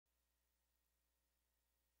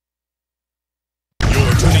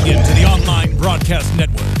tuning in to the online broadcast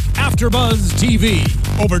network, AfterBuzz TV.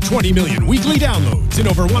 Over 20 million weekly downloads in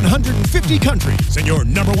over 150 countries, and your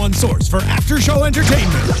 #1 source for after-show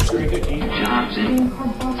entertainment.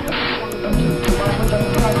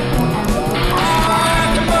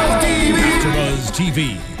 AfterBuzz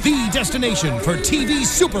TV, the destination for TV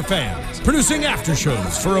superfans, producing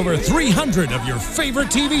after-shows for over 300 of your favorite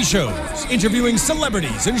TV shows, interviewing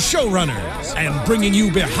celebrities and showrunners, and bringing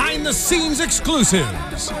you behind-the-scenes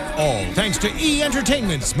exclusives. All thanks to E!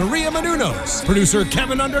 Entertainment's Maria Menounos, producer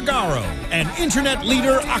Kevin Undergaro, and internet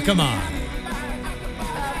leader Akamai.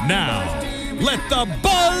 Now, let the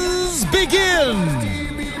buzz begin!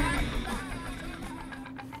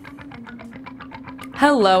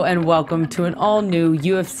 Hello and welcome to an all-new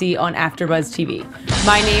UFC on AfterBuzz TV.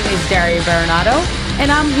 My name is Daria Berenato,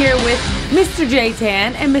 and I'm here with Mr. J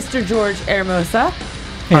Tan and Mr. George Hermoza.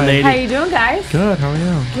 Hey, lady. How you doing, guys? Good. How are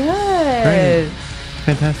you? Good. Great.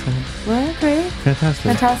 Fantastic. What? Great.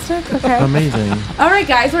 Fantastic. Fantastic. Okay. Amazing. All right,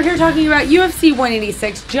 guys. We're here talking about UFC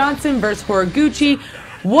 186, Johnson versus Horiguchi.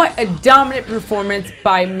 What a dominant performance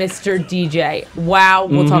by Mr. DJ. Wow.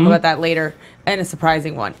 We'll talk about that later. And a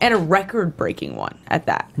surprising one. And a record-breaking one at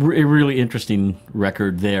that. A really interesting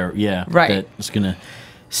record there, yeah. Right. That's going to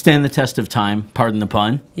stand the test of time, pardon the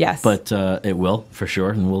pun. Yes. But it will, for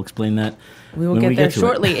sure, and we'll explain that We will when get we there get to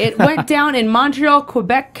shortly. It went down in Montreal,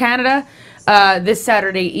 Quebec, Canada this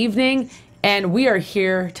Saturday evening, and we are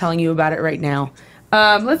here telling you about it right now.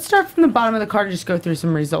 Let's start from the bottom of the card and just go through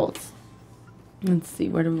some results. Let's see,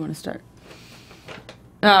 where do we want to start?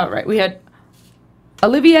 All right, we had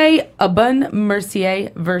Olivier Aubin-Mercier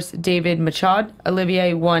versus David Machado.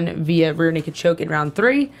 Olivier won via rear naked choke in round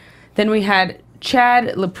 3. Then we had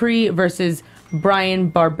Chad Lepre versus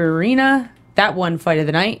Brian Barberina. That won fight of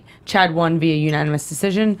the night. Chad won via unanimous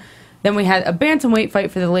decision. Then we had a bantamweight fight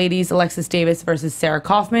for the ladies, Alexis Davis versus Sarah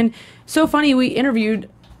Kaufman. So funny, we interviewed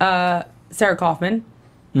Sarah Kaufman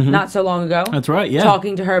not so long ago. That's right, yeah.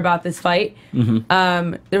 Talking to her about this fight.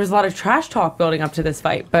 There was a lot of trash talk building up to this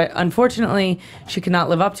fight, but unfortunately, she could not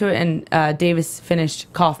live up to it, and Davis finished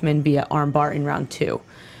Kaufman via armbar in round 2.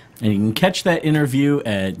 And you can catch that interview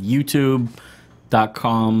at youtube.com/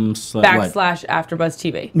 /AfterBuzz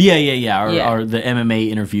TV. Yeah. Or the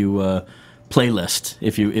MMA interview playlist,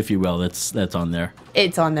 if you will. That's on there.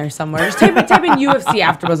 It's on there somewhere. Just type in UFC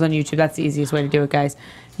AfterBuzz on YouTube. That's the easiest way to do it, guys.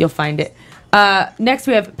 You'll find it. Next,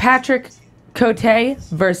 we have Patrick Cote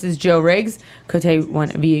versus Joe Riggs. Cote won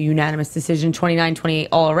via unanimous decision, 29-28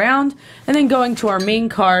 all around. And then going to our main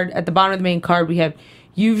card, at the bottom of the main card, we have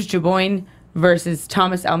Yves Jabouin versus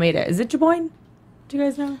Thomas Almeida. Is it Jabouin? Do you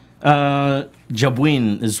guys know?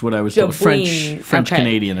 Jabouin is what I was told. French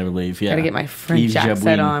Canadian, I believe. Yeah. Gotta get my French Yves accent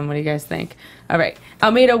Jabouin. on. What do you guys think? All right.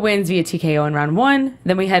 Almeida wins via TKO in round 1.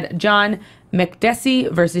 Then we had John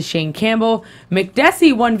McDessie versus Shane Campbell.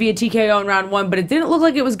 McDessie won via TKO in round 1, but it didn't look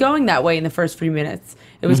like it was going that way in the first 3 minutes.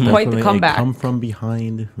 It was quite the comeback. Come from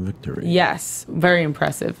behind victory. Yes, very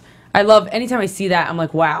impressive. I love, anytime I see that, I'm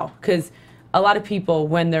like, wow, because a lot of people,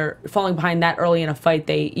 when they're falling behind that early in a fight,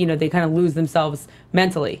 they kind of lose themselves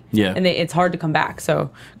mentally. Yeah. And it's hard to come back.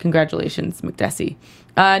 So congratulations, McDessie.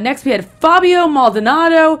 Next, we had Fabio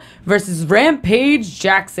Maldonado versus Rampage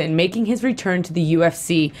Jackson, making his return to the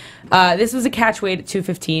UFC. This was a catch weight at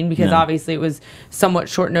 215 because obviously it was somewhat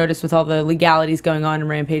short notice with all the legalities going on in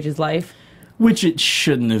Rampage's life. Which it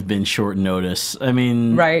shouldn't have been short notice. I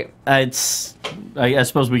mean, right? I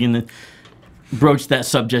suppose we can broach that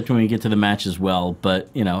subject when we get to the match as well. But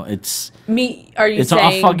it's Are you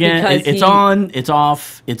saying off again? It's on. It's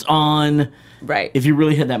off. It's on. Right. If you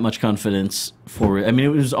really had that much confidence for it, I mean, it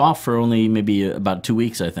was off for only maybe about 2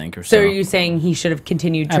 weeks, I think, or so. So are you saying he should have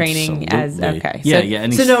continued training Absolutely. as okay? Yeah.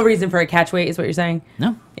 So no reason for a catch weight is what you're saying?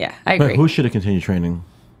 No. Yeah, I agree. But who should have continued training?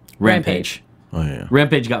 Rampage. Oh yeah.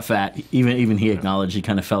 Rampage got fat. Even he acknowledged he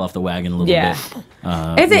kind of fell off the wagon a little bit.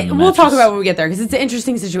 We'll talk about when we get there because it's an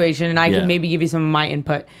interesting situation, and I can maybe give you some of my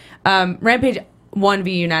input. Rampage won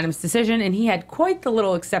via unanimous decision, and he had quite the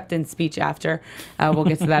little acceptance speech after. We'll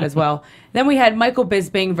get to that as well. Then we had Michael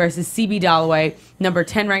Bisping versus CB Dalloway, number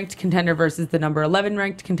 10 ranked contender versus the number 11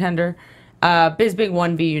 ranked contender. Bisping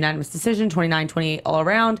won via unanimous decision, 29-28 all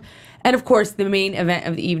around. And of course, the main event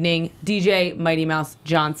of the evening, DJ Mighty Mouse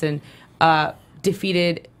Johnson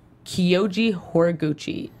defeated Kyoji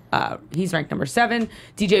Horiguchi. He's ranked number 7.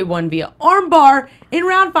 DJ won via armbar in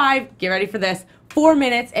round 5. Get ready for this. 4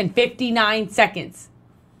 minutes and 59 seconds.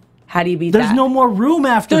 How do you beat that? There's no more room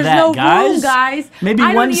after There's that, no guys. room, guys. Maybe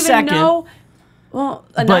I 1 don't even second. know. Well,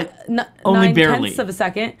 But only 9 barely. tenths of a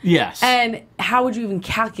second. Yes. And how would you even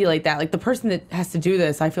calculate that? Like the person that has to do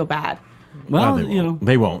this, I feel bad. Well, they won't.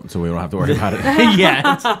 They won't, so we don't have to worry about it.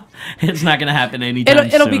 Yeah, it's not going to happen anytime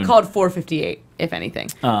It'll soon. be called 458, if anything.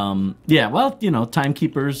 Yeah, well,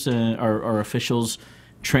 timekeepers are officials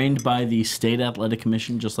trained by the state athletic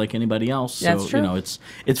commission, just like anybody else. So, That's true.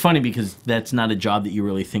 It's funny because that's not a job that you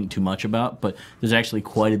really think too much about, but there's actually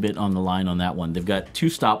quite a bit on the line on that one. They've got 2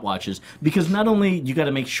 stopwatches because not only you got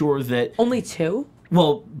to make sure that Only 2?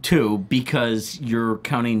 Well, 2, because you're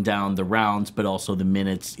counting down the rounds, but also the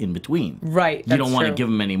minutes in between. Right. You don't want to give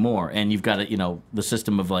them any more, and you've got the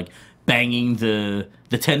system of like banging the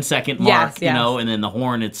 10-second mark, Yes. and then the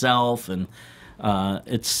horn itself, and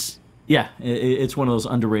it's one of those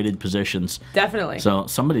underrated positions. Definitely. So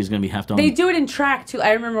somebody's going to have to. They do it in track too.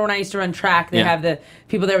 I remember when I used to run track, they have the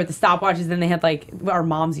people there with the stopwatches. Then they had our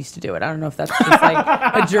moms used to do it. I don't know if that's just like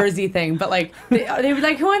a Jersey thing, but they would be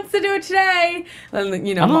like, "Who wants to do it today?" And, I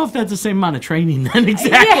don't know if that's the same amount of training then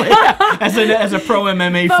exactly as a pro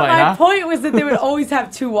MMA But fight. my point was that they would always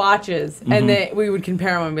have 2 watches, and we would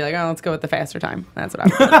compare them and be like, "Oh, let's go with the faster time." That's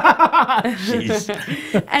what I would do.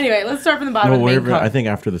 Jeez. Anyway, let's start from the bottom of the main card. I think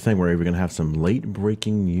after the thing, we're going to have some late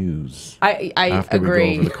breaking news. I After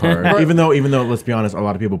agree. we go over the card. even though, let's be honest, a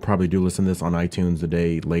lot of people probably do listen to this on iTunes a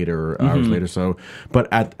day later, or hours later. So,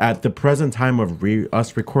 but at the present time of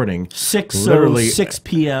us recording, 6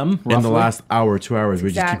 p.m. roughly. in the last hour, 2 hours,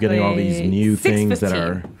 we just keep getting all these new things that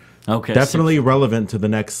are definitely relevant to the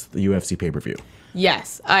next UFC pay-per-view.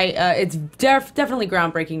 Yes, it's definitely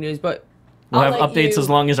groundbreaking news, but We'll have updates as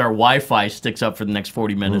long as our Wi-Fi sticks up for the next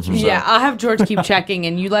 40 minutes or so. Yeah, I'll have George keep checking,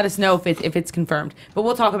 and you let us know if it's confirmed. But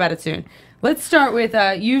we'll talk about it soon. Let's start with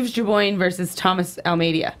Yves Jaboin versus Thomas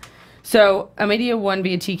Almeida. So Almeida won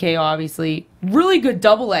via TKO, obviously. Really good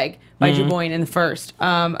double leg by Jaboin in the first.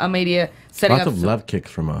 Almeida setting lots up of leg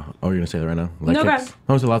kicks from you're gonna say that right now? Leg No, kicks? go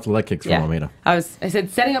No, there's lots of leg kicks from Almeida. I said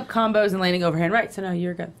setting up combos and landing overhand right. So no,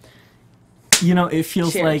 you're good. It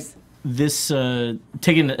feels Cheers. like this,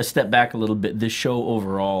 taking a step back a little bit, this show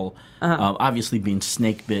overall, obviously being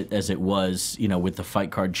snake bit as it was, with the fight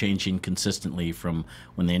card changing consistently from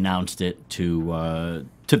when they announced it to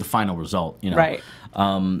the final result. Right.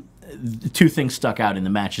 2 things stuck out in the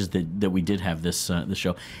matches that we did have this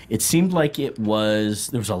show. It seemed like there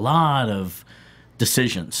was a lot of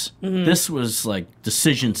decisions. This was like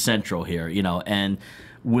decision central here, and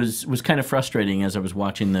was kind of frustrating as I was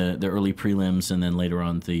watching the early prelims and then later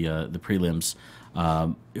on the prelims.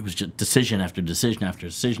 It was just decision after decision after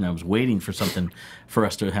decision. I was waiting for something for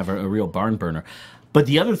us to have a real barn burner. But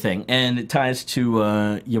the other thing, and it ties to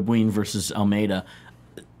Jaboin versus Almeida,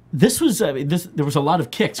 there was a lot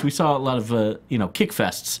of kicks. We saw a lot of kick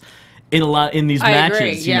fests in these matches.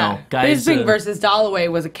 Agree, yeah. Guys. Bisping versus Dalloway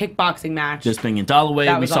was a kickboxing match. Bisping and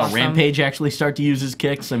Dalloway. We saw awesome. Rampage actually start to use his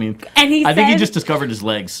kicks. I mean, And I think he just discovered his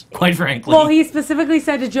legs, quite frankly. Well, he specifically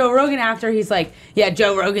said to Joe Rogan after, he's like, "Yeah,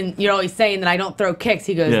 Joe Rogan, you're always saying that I don't throw kicks."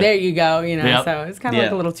 He goes, "There you go," Yep. So it's kind of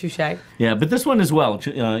like a little touche. Yeah, but this one as well.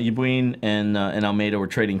 Jaboin and Almeida were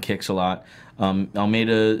trading kicks a lot.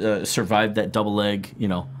 Almeida survived that double leg,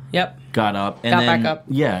 Yep. got up. And Got then, back up.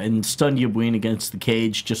 Yeah, and stunned Jaboin against the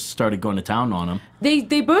cage, just started going to town on him. They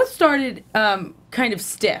both started kind of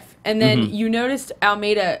stiff, and then you noticed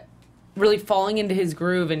Almeida really falling into his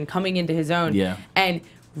groove and coming into his own. Yeah. And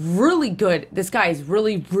really good. This guy is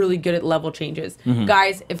really, really good at level changes.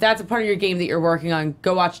 Guys, if that's a part of your game that you're working on,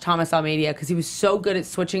 go watch Thomas Almeida because he was so good at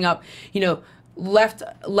switching up,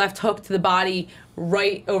 left hook to the body,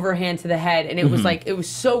 right overhand to the head, and it was it was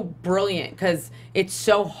so brilliant because it's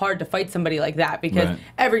so hard to fight somebody like that because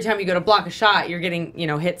every time you go to block a shot, you're getting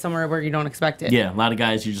hit somewhere where you don't expect it. Yeah, a lot of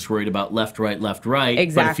guys you're just worried about left, right.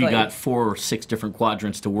 Exactly. But if you got 4 or 6 different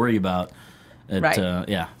quadrants to worry about, it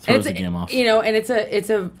throws the game off. And it's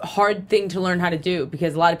a hard thing to learn how to do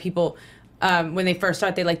because a lot of people when they first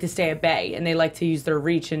start, they like to stay at bay and they like to use their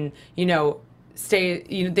reach and stay,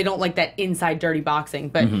 they don't like that inside dirty boxing,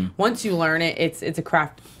 but once you learn it, it's a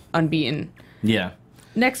craft unbeaten. Yeah.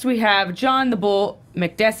 Next we have John the Bull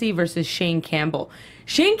McDessie versus Shane Campbell.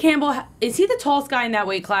 Shane Campbell, is he the tallest guy in that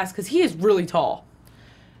weight class? Because he is really tall.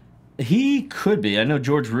 He could be. I know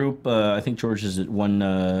George Roop, I think George is at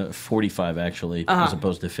 145 actually, as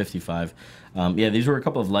opposed to 55. These were a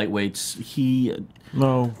couple of lightweights.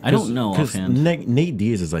 I don't know offhand. Nate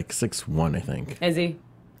Diaz is like 6'1", I think. Is he?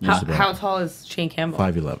 How tall is Shane Campbell?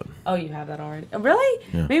 5'11". Oh, you have that already. Oh, really?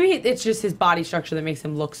 Yeah. Maybe it's just his body structure that makes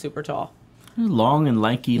him look super tall. Long and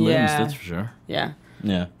lanky limbs, Yeah. that's for sure. Yeah.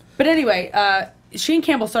 Yeah. But anyway, Shane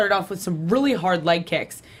Campbell started off with some really hard leg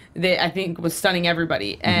kicks that I think was stunning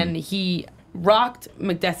everybody. And he rocked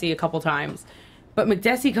McDessie a couple times. But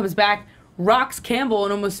McDessie comes back, rocks Campbell,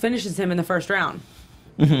 and almost finishes him in the first round.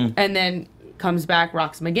 And then comes back,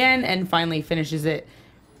 rocks him again, and finally finishes it.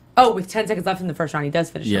 Oh, with 10 seconds left in the first round, he does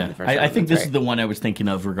finish it in the first round. I think this is the one I was thinking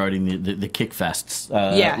of regarding the kick fests.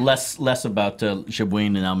 Less about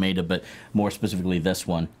Shabuin and Almeida, but more specifically this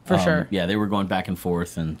one. For sure. Yeah, they were going back and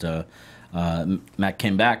forth, and Matt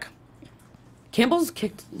came back. Campbell's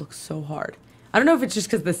kick looks so hard. I don't know if it's just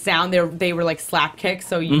because the sound, they were like slap kicks,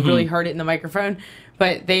 so you really heard it in the microphone,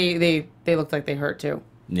 but they looked like they hurt too.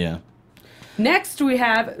 Yeah. Next, we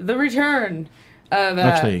have the return of...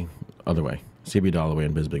 Actually, other way. CB Dalloway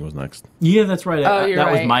and Bisping was next. Yeah, that's right. You're that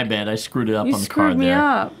right. was my bad. I screwed it up You on the screwed card me there.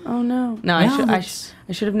 up. Oh, no. No, I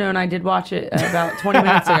should have known. I did watch it about 20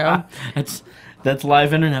 minutes ago. That's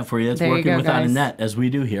live internet for you. That's There you working go, without guys. a net, as we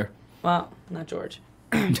do here. Well, not George.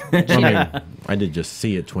 I did just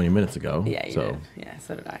see it 20 minutes ago. Yeah, you so. did. Yeah,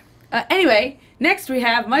 so did I. Anyway, next we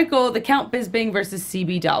have Michael the Count Bisping versus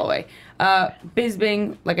CB Dalloway.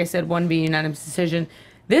 Bisping, like I said, won via unanimous decision.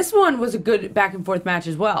 This one was a good back and forth match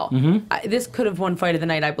as well. This could have won fight of the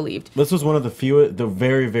night, I believed. This was one of the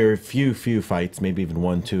very, very few fights, maybe even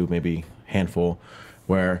one, two, maybe handful,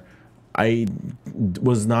 where I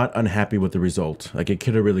was not unhappy with the result. Like, it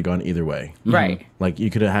could have really gone either way. Right. Like, you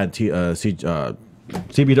could have had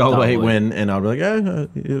CB Dalloway win, and I'll be like,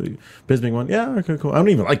 Bisping won. Yeah, okay, cool. I don't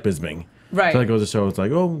even like Bisping. Right. So that goes to show, it's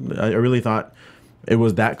like, I really thought it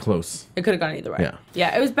was that close. It could have gone either way. Yeah.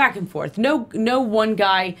 Yeah, it was back and forth. No one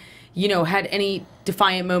guy, had any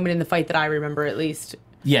defiant moment in the fight that I remember, at least.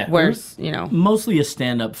 Yeah. Where's, Mostly a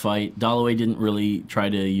stand-up fight. Dalloway didn't really try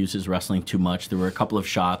to use his wrestling too much. There were a couple of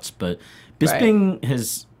shots, but Bisping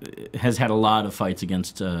has had a lot of fights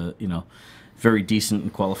against, very decent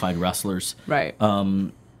and qualified wrestlers. Right.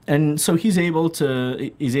 And so he's able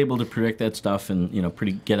to predict that stuff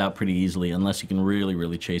and get out pretty easily unless you can really,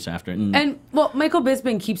 really chase after it. And Michael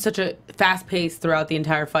Bisping keeps such a fast pace throughout the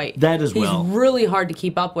entire fight. That as well. He's really hard to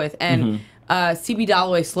keep up with, and CB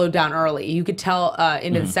Dalloway slowed down early. You could tell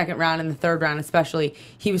into the second round and the third round especially,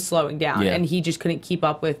 he was slowing down, and he just couldn't keep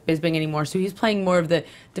up with Bisping anymore. So he's playing more of the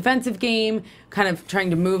defensive game, kind of trying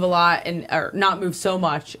to move a lot or not move so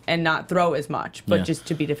much and not throw as much, but just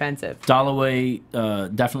to be defensive. Dalloway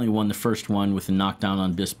definitely won the first one with a knockdown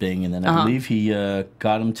on Bisping, and then I believe he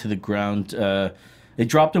got him to the ground. They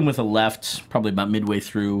dropped him with a left, probably about midway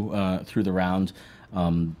through the round.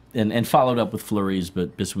 And followed up with flurries,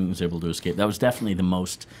 but Bisping was able to escape. That was definitely the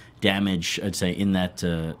most damage, I'd say, in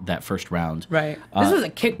that first round. Right. This was a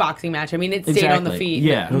kickboxing match. I mean, it stayed on the feet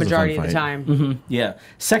the majority of the time. Yeah.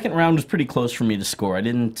 Second round was pretty close for me to score. I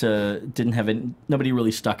didn't have it. Nobody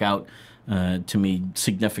really stuck out to me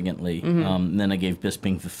significantly. And then I gave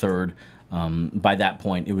Bisping the third. By that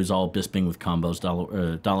point, it was all Bisping with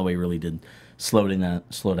combos. Dalloway really did slow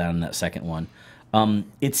down in that second one.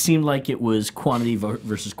 It seemed like it was quantity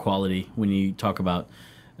versus quality when you talk about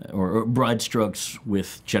or broad strokes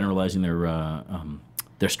with generalizing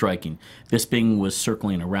their striking. Bisping was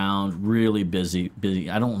circling around, really busy.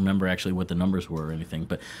 I don't remember actually what the numbers were or anything,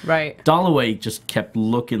 but Dalloway just kept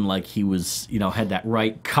looking like he was, had that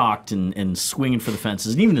right cocked and swinging for the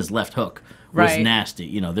fences, and even his left hook was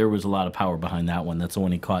nasty. There was a lot of power behind that one. That's the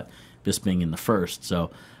one he caught Bisping in the first.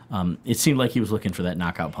 So. It seemed like he was looking for that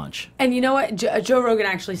knockout punch. And you know what? Joe Rogan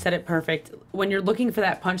actually said it perfect. When you're looking for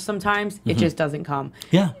that punch sometimes, it just doesn't come.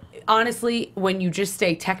 Yeah. Honestly, when you just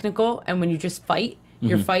stay technical and when you just fight,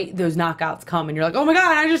 your fight, those knockouts come. And you're like, oh my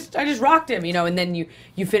God, I just rocked him, and then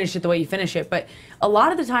you finish it the way you finish it. But a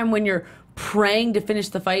lot of the time when you're praying to finish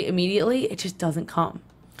the fight immediately, it just doesn't come.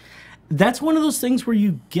 That's one of those things where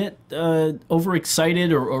you get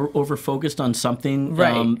overexcited or over-focused on something.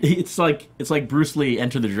 Right. It's like Bruce Lee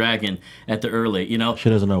Enter the Dragon at the early, She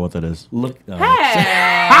doesn't know what that is. Look. Hey!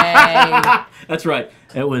 That's right.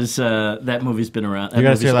 It was that movie's been around. You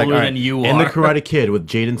gotta say like older than you in are. The Karate Kid with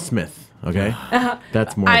Jaden Smith. Okay,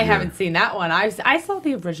 that's more. I haven't seen that one. I saw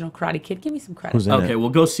the original Karate Kid. Give me some credit. Who's in Okay, it? well,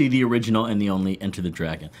 go see the original and the only Enter the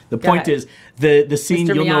Dragon. The point is, the scene,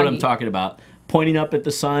 Mr. you'll know what I'm Miyagi. talking about, pointing up at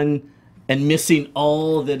the sun and missing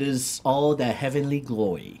all the heavenly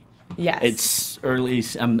glory. Yes. It's early.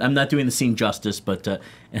 I'm not doing the scene justice, but it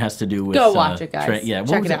has to do with... Go watch it, guys. What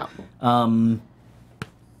Check was it out.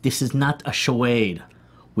 This is not a charade.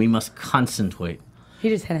 We must concentrate. He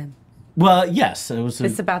just hit him. Well, yes. It was.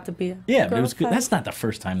 It's about to be a Yeah, but it was girl good. fight. That's not the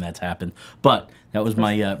first time that's happened, but that was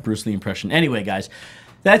my Bruce Lee impression. Anyway, guys,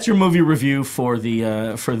 that's your movie review for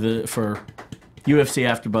UFC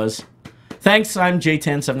AfterBuzz. Thanks. I'm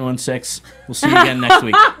J10716. We'll see you again next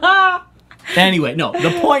week. Anyway, no.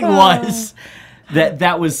 The point was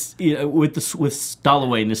that was with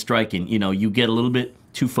Dalloway and his striking. You get a little bit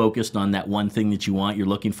too focused on that one thing that you want. You're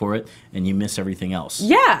looking for it, and you miss everything else.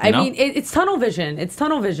 Yeah, You know? I mean, it's tunnel vision. It's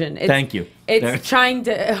tunnel vision. It's, Thank you. It's trying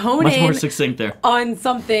to hone Much in more succinct there. on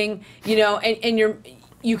something, you know, and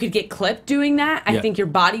you could get clipped doing that. I think your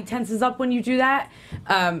body tenses up when you do that.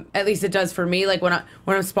 At least it does for me. Like when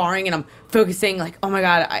I'm sparring and I'm focusing, like, oh my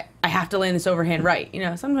god, I have to land this overhand right. You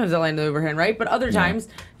know, sometimes I land the overhand right, but other times,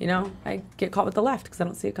 you know, I get caught with the left because I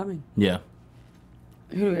don't see it coming. Yeah.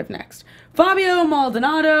 Who do we have next? Fabio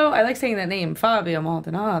Maldonado. I like saying that name, Fabio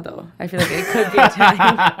Maldonado. I feel like it could be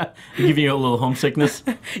Italian. Giving you a little homesickness.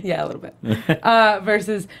 Yeah, a little bit.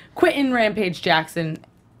 Versus Quentin Rampage Jackson.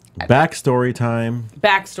 Backstory time.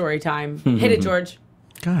 Backstory time. Hit it, George.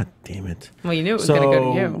 God damn it. Well, you knew it was going to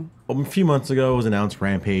go to you. A few months ago, it was announced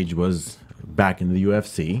Rampage was back in the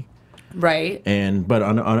UFC. Right. But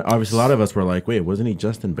obviously, a lot of us were like, "Wait, wasn't he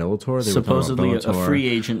just in Bellator?" They Supposedly were a talking about Bellator. free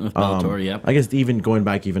agent with Bellator, yeah. I guess even going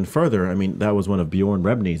back even further, I mean, that was one of Bjorn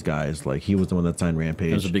Rebney's guys. Like, he was the one that signed Rampage.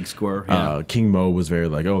 That was a big score. Yeah. King Mo was very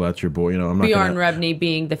like, "Oh, that's your boy." You know, I'm not Bjorn gonna, Rebney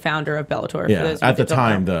being the founder of Bellator. Yeah, for those at the that don't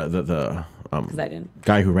time, know. the I didn't.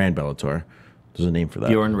 guy who ran Bellator. There's a name for that.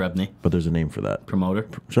 Bjorn Rebney, But there's a name for that. promoter,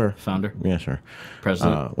 Sure. founder, Yeah, sure.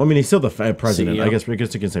 president. Well, I mean, he's still the president. CEO. I guess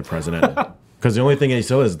you can say president. Because the only thing he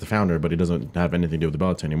still is the founder, but he doesn't have anything to do with the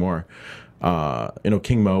Bellator anymore. You know,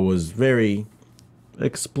 King Mo was very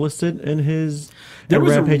explicit in his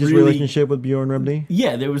Rampage's relationship with Bjorn Rebney.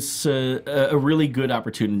 Yeah, there was a really good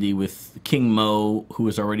opportunity with King Mo, who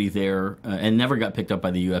was already there and never got picked up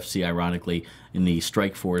by the UFC, ironically, in the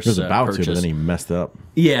Strikeforce He was about purchase. to, but then he messed up.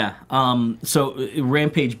 Yeah. So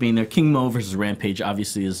Rampage being there, King Mo versus Rampage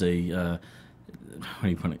obviously is a how do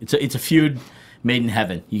you put it? It's a feud made in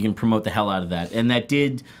heaven. You can promote the hell out of that, and that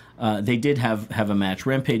did they did have a match.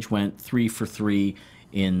 Rampage went 3 for 3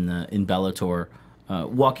 in Bellator.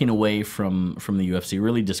 Walking away from the UFC,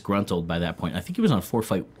 really disgruntled by that point. I think he was on a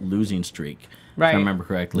 4-fight losing streak, if I remember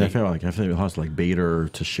correctly. I feel like he lost like Bader,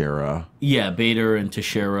 Teixeira. Yeah, Bader and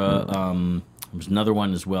Teixeira. There was another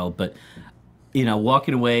one as well. But, you know,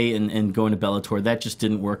 walking away and going to Bellator, that just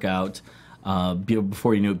didn't work out.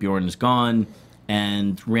 Before you knew it, Bjorn is gone.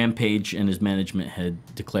 And Rampage and his management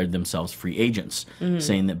had declared themselves free agents,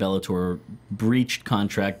 saying that Bellator breached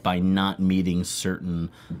contract by not meeting certain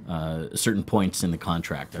points in the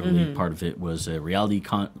contract. I believe part of it was a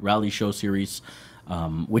reality show series,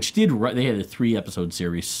 which they had a 3-episode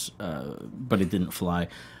series, but it didn't fly.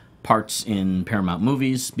 Parts in Paramount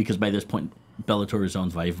Movies, because by this point Bellator is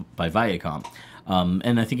owned by Viacom,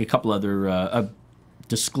 and I think a couple other.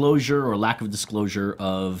 Disclosure or lack of disclosure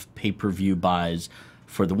of pay-per-view buys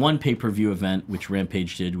for the one pay-per-view event which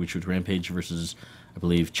Rampage did, which was Rampage versus, I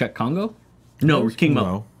believe, Czech Congo? No, King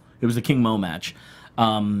Mo. It was the King Mo match.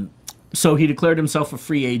 So he declared himself a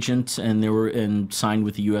free agent and signed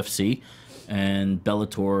with the UFC. And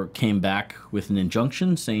Bellator came back with an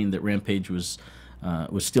injunction saying that Rampage was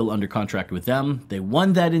still under contract with them. They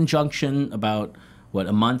won that injunction about,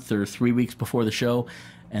 a month or 3 weeks before the show.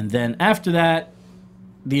 And then after that,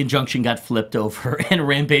 the injunction got flipped over and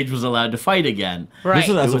Rampage was allowed to fight again. Right. This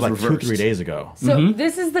was as It of was like reversed. 2-3 days ago. So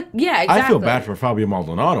this is exactly. I feel bad for Fabio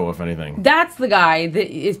Maldonado, if anything. That's the guy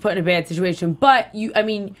that is put in a bad situation. But he's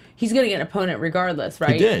going to get an opponent regardless,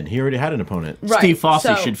 right? He did. He already had an opponent. Right. Steve Fosse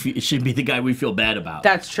So- should be the guy we feel bad about.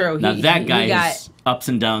 That's true. Now that guy got has ups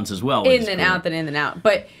and downs as well. in and out, then in and out.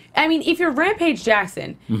 But I mean, if you're Rampage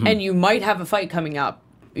Jackson and you might have a fight coming up,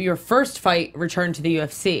 your first fight returned to the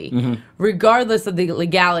UFC, regardless of the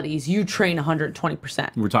legalities, you train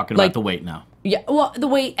 120%. We're talking about the weight now. Yeah, well, the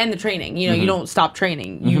weight and the training. You know, you don't stop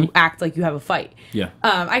training. You act like you have a fight. Yeah.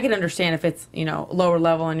 I can understand if it's, lower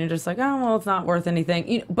level and you're just like, oh, well, it's not worth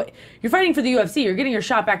anything. But you're fighting for the UFC. You're getting your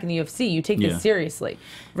shot back in the UFC. You take this seriously,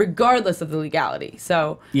 regardless of the legality.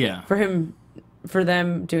 So Yeah. for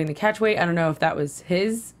them doing the catch weight, I don't know if that was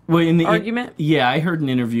his argument. I heard an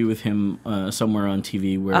interview with him somewhere on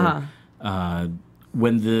TV where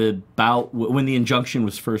when the injunction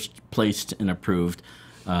was first placed and approved,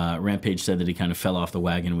 Rampage said that he kind of fell off the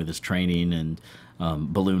wagon with his training and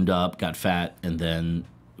ballooned up, got fat, and then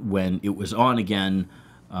when it was on again,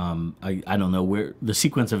 I don't know where the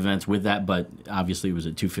sequence of events with that, but obviously it was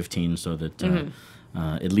at 215, so that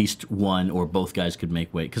at least one or both guys could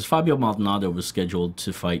make weight. Because Fabio Maldonado was scheduled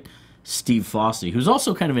to fight Steve Fosse, who's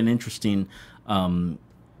also kind of an interesting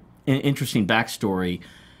backstory.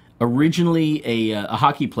 Originally a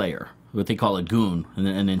hockey player, what they call a goon,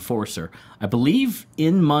 an enforcer. I believe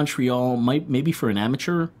in Montreal, maybe for an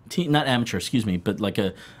amateur team, not amateur, excuse me, but like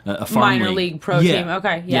a farm minor league pro team.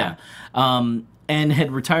 Okay, yeah. And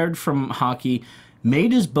had retired from hockey,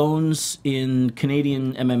 made his bones in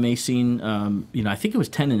Canadian MMA scene. I think it was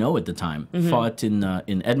 10-0 at the time. Fought in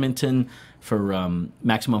Edmonton for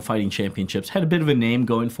Maximum Fighting Championships. Had a bit of a name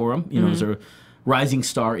going for him. As a rising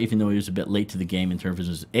star, even though he was a bit late to the game in terms of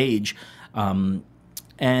his age. And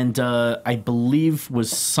I believe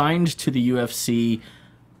was signed to the UFC,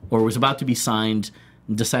 or was about to be signed,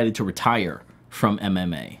 and decided to retire from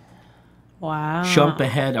MMA. Wow. Jump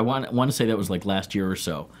ahead. I want to say that was like last year or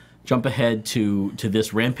so. Jump ahead to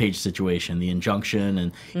this Rampage situation, the injunction,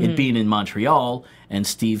 and it being in Montreal, and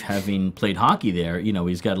Steve having played hockey there.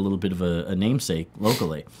 He's got a little bit of a namesake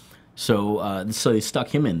locally, so they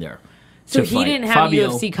stuck him in there. So he didn't have a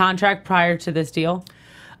UFC contract prior to this deal?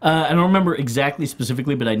 I don't remember exactly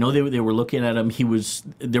specifically, but I know they were looking at him.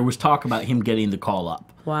 There was talk about him getting the call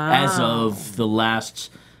up. Wow. As of the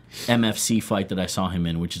last MFC fight that I saw him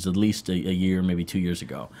in, which is at least a year, maybe 2 years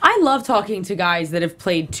ago. I love talking to guys that have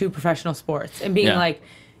played 2 professional sports and being like,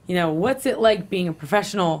 what's it like being a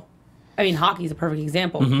professional? I mean, hockey is a perfect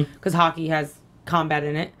example because hockey has combat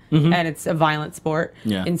in it and it's a violent sport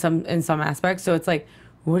in some aspects. So it's like,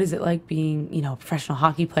 what is it like being, a professional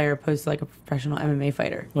hockey player opposed to like a professional MMA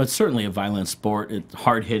fighter? Well, it's certainly a violent sport. It's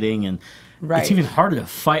hard hitting and Right. it's even harder to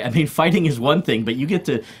fight. I mean, fighting is one thing, but you get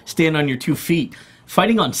to stand on your 2 feet.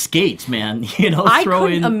 Fighting on skates, man. I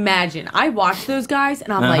couldn't imagine. I watch those guys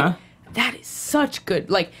and I'm like, that is such good.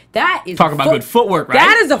 Like, that is talk about good footwork, right?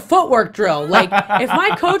 That is a footwork drill. Like, if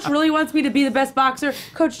my coach really wants me to be the best boxer,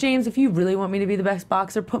 Coach James, if you really want me to be the best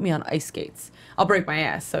boxer, put me on ice skates. I'll break my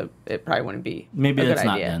ass, so it probably wouldn't be maybe a that's good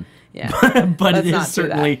not idea. then. Yeah, but it is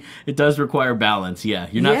certainly, it does require balance. Yeah,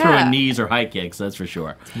 you're not throwing knees or high kicks, that's for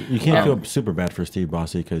sure. You can't feel super bad for Steve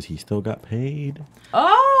Bossy because he still got paid.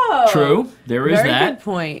 Oh, true. There is very that. Good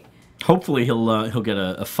point. Hopefully he'll get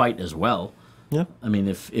a fight as well. Yeah. I mean,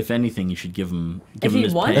 if anything, you should give him If he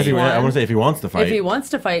his wants pay. one. I want to say if he wants to fight. If he wants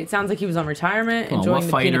to fight, it sounds like he was on retirement, Well, enjoying what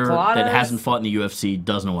the pina fighter coladas. that hasn't fought in the UFC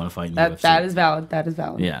doesn't want to fight in the UFC? That is valid. That is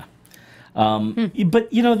valid. Yeah. But,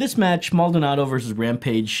 this match, Maldonado versus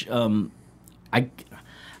Rampage, I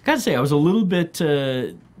gotta say, I was a little bit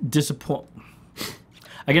disappointed.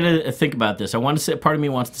 I gotta think about this. Part of me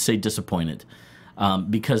wants to say disappointed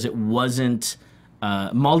because it wasn't.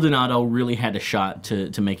 Maldonado really had a shot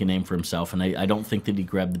to make a name for himself, and I don't think that he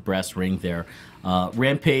grabbed the brass ring there.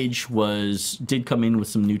 Rampage did come in with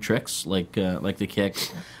some new tricks, like the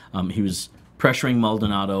kicks. He was pressuring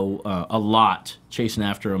Maldonado a lot, chasing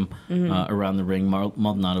after him around the ring.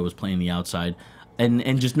 Maldonado was playing the outside.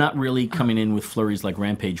 And just not really coming in with flurries like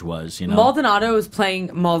Rampage was, Maldonado was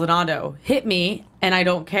playing Maldonado. Hit me, and I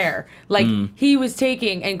don't care. Like, he was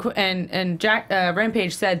taking, and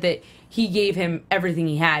Rampage said that he gave him everything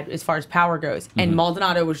he had as far as power goes. And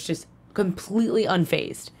Maldonado was just completely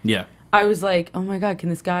unfazed. Yeah. I was like, oh my God, can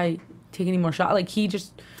this guy take any more shots? Like, he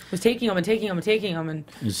just was taking him and taking him and taking him. And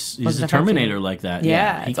he's a Terminator like that.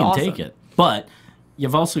 Yeah, he it's can awesome. take it. But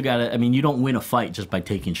you've also got to, you don't win a fight just by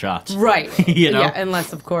taking shots. Right. Yeah,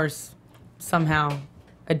 unless, of course, somehow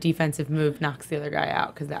a defensive move knocks the other guy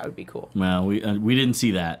out, because that would be cool. Well, we didn't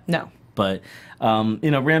see that. No. But,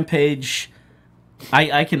 Rampage,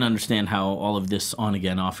 I can understand how all of this on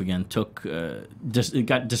again, off again it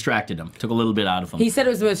got distracted him, took a little bit out of him. He said it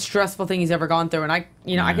was the most stressful thing he's ever gone through, and I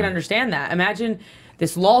can understand that. Imagine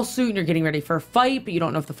this lawsuit and you're getting ready for a fight, but you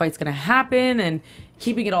don't know if the fight's going to happen, and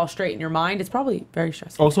keeping it all straight in your mind, it's probably very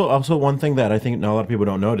stressful. Also, one thing that I think a lot of people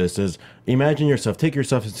don't notice is take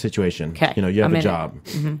yourself in a situation. Okay. You have a job.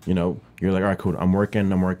 You're like, all right, cool, I'm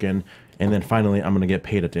working, and then finally I'm going to get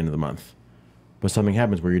paid at the end of the month. But something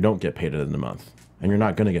happens where you don't get paid at the end of the month, and you're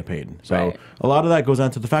not going to get paid. So a lot of that goes on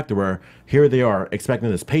to the factor where here they are expecting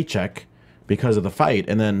this paycheck because of the fight,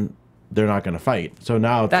 and then they're not going to fight. So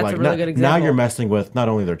now it's That's like a really good example. now you're messing with not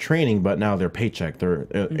only their training, but now their paycheck. They're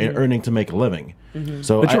earning to make a living.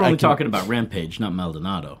 So But you're only talking about Rampage, not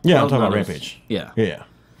Maldonado. Yeah, I'm talking about Rampage. Yeah.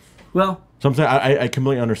 Well, so I'm saying I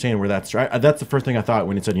completely understand where that's the first thing I thought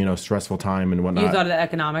when he said stressful time and whatnot. You thought of the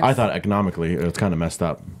economics? I thought economically it was kind of messed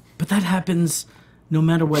up. but that happens no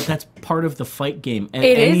matter what. That's part of the fight game. At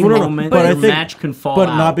It is, any but- moment, but the I think- match can fall But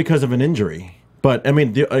out. not because of an injury. But I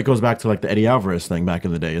mean, it goes back to like the Eddie Alvarez thing back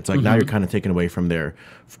in the day. It's like now you're kind of taking away from their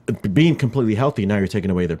being completely healthy. Now you're taking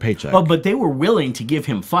away their paycheck. Oh, but they were willing to give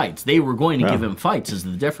him fights. They were going to give him fights is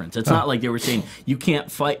the difference. It's not like they were saying, you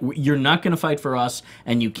can't fight. You're not going to fight for us,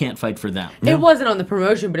 and you can't fight for them. It wasn't on the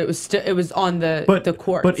promotion, but it was it was on the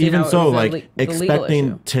court. But even so, like the legal expecting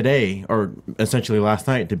issue. today or essentially last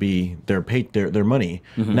night to be their money.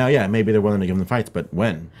 Now, yeah, maybe they're willing to give them fights, but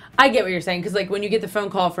when? I get what you're saying, because like when you get the phone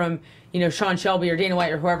call from Sean Shelby or Dana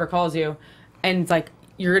White or whoever calls you, and it's like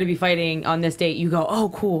you're going to be fighting on this date, you go, oh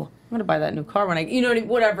cool, gonna buy that new car when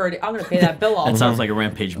whatever. I'm gonna pay that bill off. That sounds like a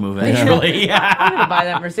Rampage move, actually. I'm gonna buy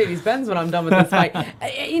that Mercedes-Benz when I'm done with this fight.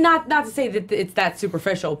 Not to say that it's that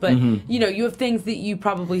superficial, but you have things that you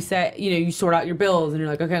probably say. You sort out your bills, and you're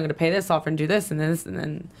like, okay, I'm gonna pay this off and do this and this, and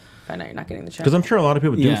then find out you're not getting the check. Because I'm sure a lot of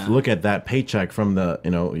people do look at that paycheck from the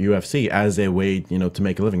UFC as a way to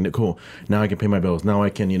make a living. Cool. Now I can pay my bills. Now I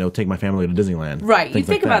can take my family to Disneyland. Right. You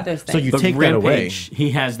think about those things. So you take that away.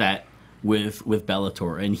 He has that with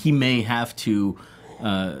Bellator, and he may have to.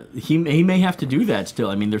 He may have to do that still.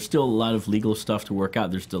 I mean, there's still a lot of legal stuff to work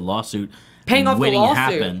out. There's still a lawsuit paying off the lawsuit.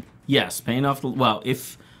 Happen. Yes, paying off the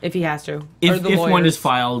if he has to. If one is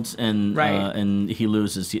filed and he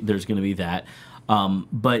loses, there's going to be that.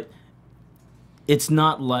 But it's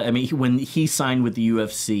not like when he signed with the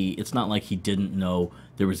UFC, it's not like he didn't know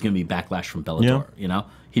there was going to be backlash from Bellator. Yeah.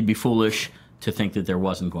 He'd be foolish to think that there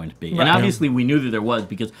wasn't going to be. Right. And obviously we knew that there was,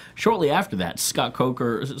 because shortly after that, Scott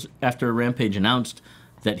Coker, after Rampage announced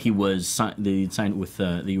that he signed with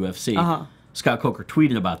the UFC, Scott Coker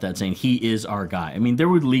tweeted about that, saying he is our guy. I mean, there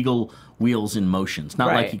were legal wheels in motion. It's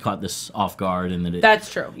not like he caught this off guard and that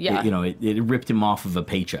that's true. Yeah, it ripped him off of a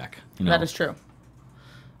paycheck. That is true.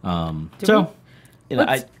 I'm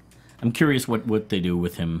curious what they do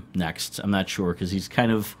with him next. I'm not sure, because he's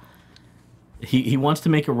kind of he wants to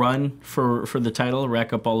make a run for the title,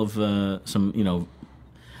 rack up all of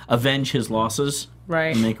avenge his losses,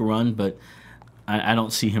 right, and make a run. But I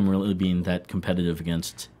don't see him really being that competitive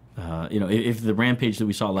against. If the Rampage that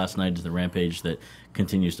we saw last night is the Rampage that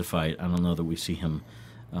continues to fight, I don't know that we see him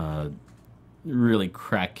really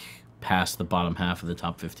crack past the bottom half of the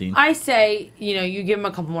top 15. I say, you give him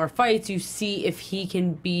a couple more fights, you see if he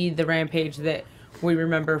can be the Rampage that we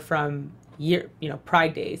remember from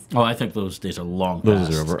Pride days. Oh, I think those days are long past.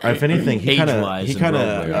 Those are over. If anything, he kind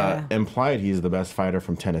of implied he's the best fighter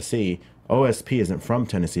from Tennessee. OSP isn't from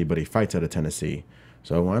Tennessee, but he fights out of Tennessee.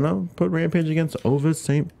 So why not put Rampage against Ovis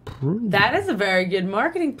St. Preux? That is a very good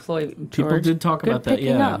marketing ploy, George. People did talk about that.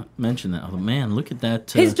 Yeah, mention that. Oh man, look at that.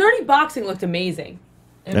 His dirty boxing looked amazing.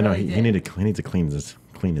 I know he needs to clean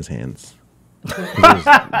his hands. It was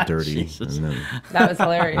dirty. And then, that was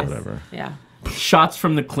hilarious. Whatever. Yeah. Shots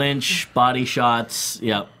from the clinch, body shots.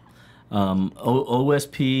 Yep.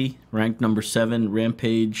 OSP ranked number 7.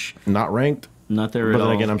 Rampage not ranked. Not there at all. But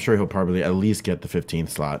then again, I'm sure he'll probably at least get the 15th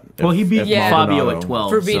slot. Well, he beat Fabio at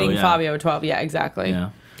 12. For beating Fabio at 12, yeah, exactly.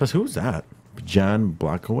 Yeah. Plus, who's that? Jan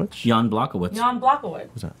Blachowicz? Jan Blachowicz.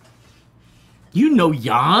 Who's that? You know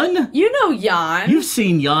Jan? You know Jan. You've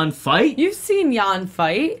seen Jan fight? You've seen Jan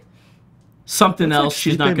fight. Something else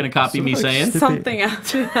she's not going to copy me saying? Something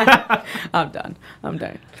else. I'm done.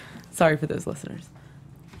 Sorry for those listeners.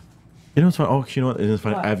 You know what's funny? Oh, you know what? It is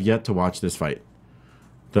funny. I've yet to watch this fight.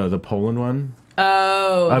 The Poland one.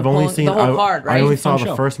 Oh, I've only seen the whole card, right? I only saw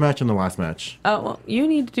the first match and the last match. Oh, well, you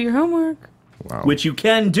need to do your homework. Wow. Which you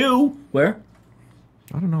can do. Where?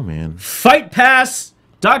 I don't know, man.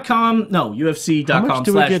 FightPass.com. No,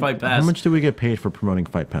 UFC.com/FightPass. How much do we get paid for promoting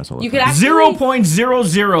Fight Pass all the time?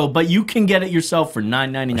 0.00, but you can get it yourself for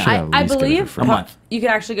 $9.99. I believe a month. You could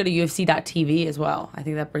actually go to UFC.tv as well. I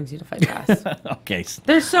think that brings you to Fight Pass. Okay.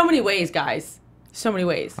 There's so many ways, guys. So many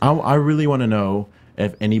ways. I really want to know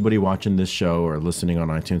if anybody watching this show or listening on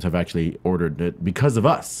iTunes have actually ordered it because of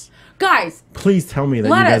us. Guys, please tell me that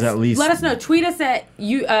you guys at least... Let us know. Tweet us at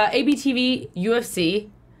ABTV UFC.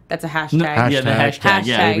 That's a hashtag. No, yeah, the hashtag.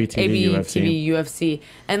 Yeah. ABTV UFC.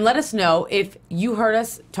 And let us know if you heard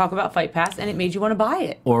us talk about Fight Pass and it made you want to buy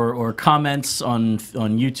it. Or comments on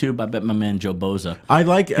YouTube. I bet my man Joe Boza.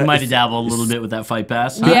 He might have dabbled a little bit with that Fight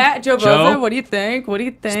Pass. Yeah, Joe Boza, what do you think?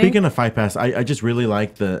 Speaking of Fight Pass, I just really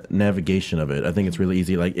like the navigation of it. I think it's really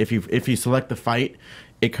easy. Like if you select the fight,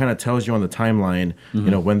 it kind of tells you on the timeline,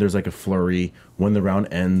 when there's like a flurry, when the round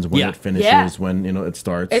ends, when it finishes, when it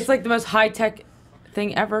starts. It's like the most high-tech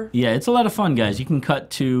thing ever. Yeah, it's a lot of fun, guys. You can cut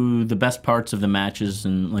to the best parts of the matches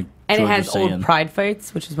and it has old Pride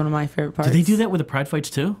fights, which is one of my favorite parts. Do they do that with the Pride fights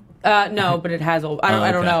too? No, but it has old.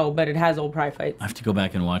 I don't know, but it has old Pride fights. I have to go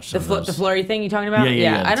back and watch some of those. The flurry thing you talking about?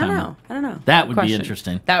 Yeah. I don't know. That would be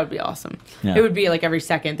interesting. That would be awesome. Yeah. It would be like every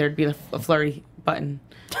second there'd be a flurry button,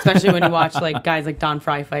 especially when you watch like guys like Don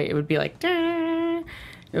Fry fight. It would be like.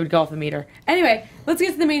 It would go off the meter. Anyway, let's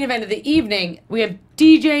get to the main event of the evening. We have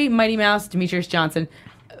DJ Mighty Mouse Demetrius Johnson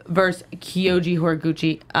versus Kyoji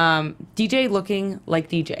Horiguchi. DJ looking like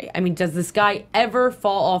DJ. I mean, does this guy ever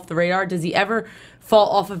fall off the radar? Does he ever fall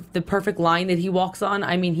off of the perfect line that he walks on?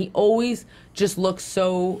 I mean, he always just looks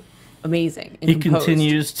so amazing and composed.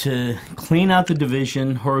 Continues to clean out the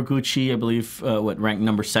division. Horiguchi, I believe, ranked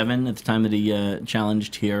number 7 at the time that he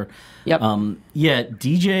challenged here. Yep.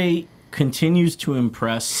 DJ continues to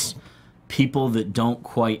impress people that don't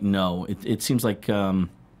quite know. It seems like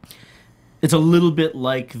it's a little bit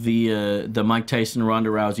like the Mike Tyson Ronda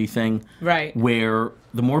Rousey thing, right? Where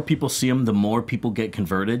the more people see him, the more people get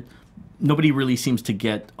converted. Nobody really seems to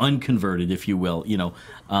get unconverted, if you will.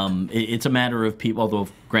 It's a matter of people. Although,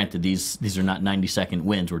 granted, these are not 90-second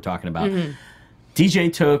wins we're talking about.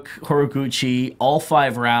 DJ took Horiguchi all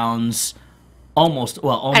 5 rounds, almost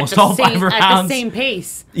all 5 rounds. At the same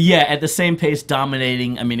pace. Yeah, at the same pace,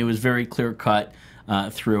 dominating. I mean, it was very clear cut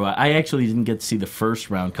through. I actually didn't get to see the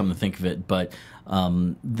first round, come to think of it, but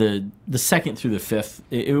the second through the fifth,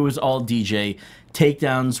 it was all DJ.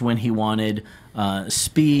 Takedowns when he wanted,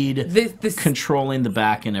 speed, controlling the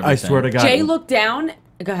back and everything. I swear to God. Jay looked down.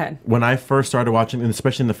 Go ahead. When I first started watching, and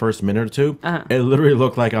especially in the first minute or two, it literally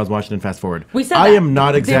looked like I was watching in fast forward. We said I that. am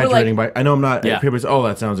not exaggerating. I know I'm not. Yeah. People say, "Oh,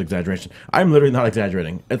 that sounds exaggeration." I'm literally not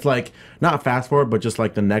exaggerating. It's like not fast forward, but just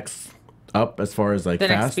like the next up as far as like the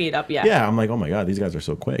fast. next speed up. Yeah. Yeah, I'm like, oh my God, these guys are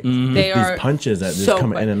so quick. They are These punches that so just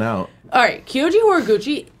come quick. in and out. All right, Kyoji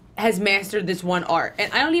Horiguchi has mastered this one art,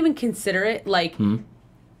 and I don't even consider it like an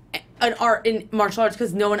art in martial arts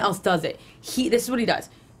because no one else does it. This is what he does.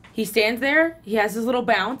 He stands there, he has his little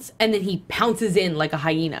bounce, and then he pounces in like a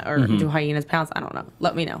hyena. Or do hyenas pounce? I don't know.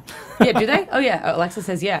 Let me know. Yeah, do they? Oh, yeah. Alexa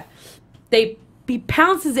says yeah. He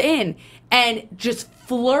pounces in and just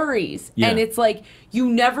flurries. Yeah. And it's like,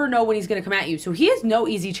 you never know when he's going to come at you. So he has no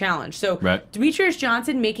easy challenge. So Demetrius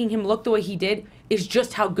Johnson making him look the way he did is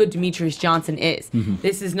just how good Demetrius Johnson is.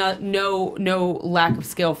 This is no lack of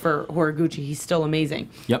skill for Horiguchi. He's still amazing.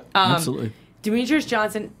 Yep, absolutely. Demetrius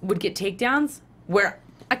Johnson would get takedowns where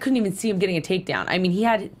I couldn't even see him getting a takedown. I mean, he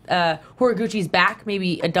had Horiguchi's back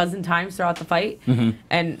maybe a dozen times throughout the fight,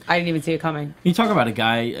 and I didn't even see it coming. You talk about a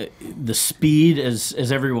guy, the speed, as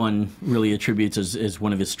everyone really attributes as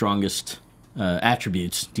one of his strongest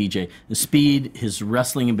attributes, DJ. The speed, his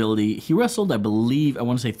wrestling ability. He wrestled, I believe, I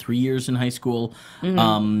want to say 3 years in high school.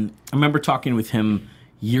 I remember talking with him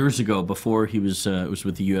years ago before he was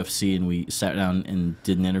with the UFC, and we sat down and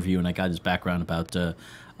did an interview, and I got his background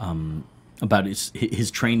about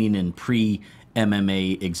his training in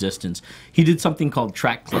pre-MMA existence. He did something called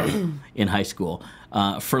track club in high school.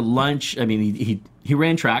 For lunch, I mean, he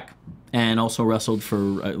ran track and also wrestled for,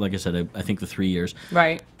 like I said, I think the 3 years.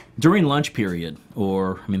 Right. During lunch period,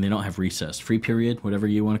 or, I mean, they don't have recess, free period, whatever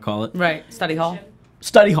you want to call it. Right. Study hall.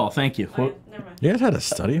 Study hall, thank you. Never mind. You guys had a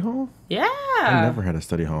study hall? Yeah. I never had a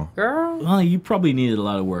study hall. Girl. Well, you probably needed a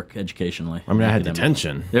lot of work educationally. I mean, I had Academic.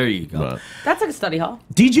 detention. There you go. But That's like a study hall.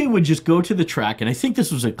 DJ would just go to the track, and I think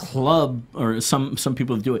this was a club, or some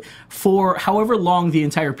people would do it, for however long the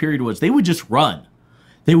entire period was. They would just run.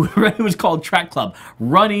 It was called track club.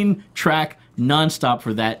 Running track nonstop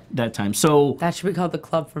for that time. So That should be called the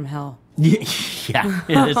club from hell. yeah,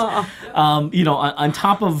 it is. On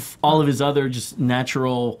top of all of his other just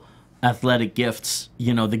natural athletic gifts,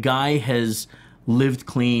 the guy has lived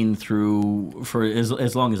clean for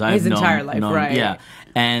as long as I've known. His entire life, right. Yeah,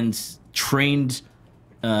 and trained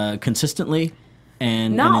consistently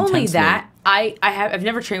and Not and only intensely. that, I've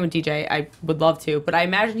never trained with DJ. I would love to, but I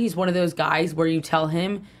imagine he's one of those guys where you tell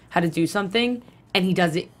him how to do something and he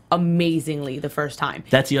does it amazingly the first time.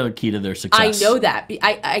 That's the other key to their success. I know that.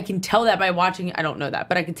 I can tell that by watching. I don't know that,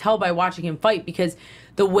 but I can tell by watching him fight because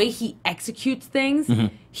the way he executes things,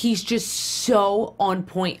 he's just so on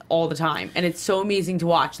point all the time, and it's so amazing to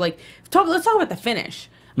watch. Like, let's talk about the finish.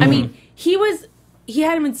 I mean, he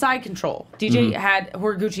had him in side control. DJ had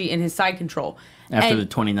Horiguchi in his side control. After the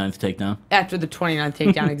 29th takedown. After the 29th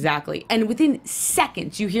takedown, exactly. And within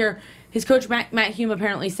seconds, you hear his coach, Matt Hume,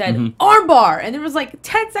 apparently said, armbar. And there was like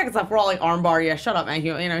 10 seconds left. We're all like, armbar, yeah, shut up, Matt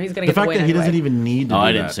Hume. He's going to get the fact win that he anyway. doesn't even need to do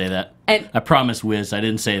I that. didn't say that. And- I promise, Wiz, I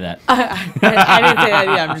didn't say that. I didn't say that.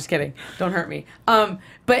 Yeah, I'm just kidding. Don't hurt me.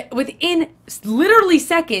 But within literally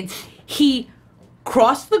seconds, he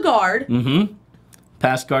crossed the guard.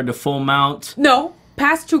 Pass guard to full mount. No,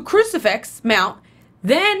 passed to crucifix mount.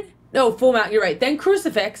 Then, no, full mount, you're right. Then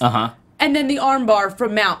crucifix. And then the armbar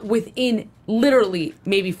from mount within literally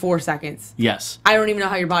maybe 4 seconds. Yes. I don't even know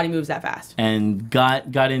how your body moves that fast. And got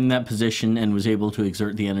in that position and was able to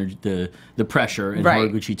exert the energy, the pressure, and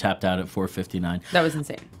Right. Horiguchi tapped out at 4:59. That was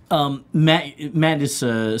insane. Matt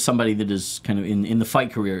is somebody that is kind of in his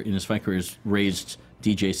fight career has raised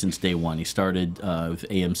DJ since day one. He started with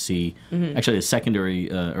AMC, actually a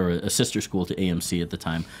secondary or a sister school to AMC at the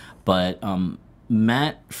time. But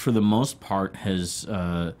Matt, for the most part,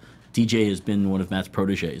 DJ has been one of Matt's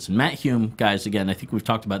proteges. And Matt Hume, guys, again, I think we've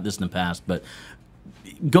talked about this in the past, but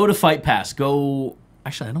go to Fight Pass. Go.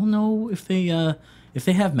 Actually, I don't know if if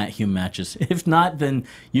they have Matt Hume matches. If not, then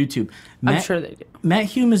YouTube. I'm sure they do. Matt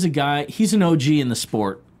Hume is a guy, he's an OG in the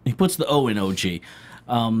sport. He puts the O in OG.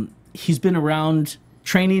 He's been around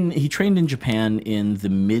training. He trained in Japan in the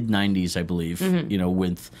mid-90s, I believe. You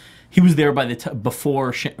know, he was there by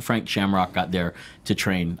before Frank Shamrock got there to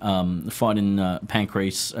train. Fought in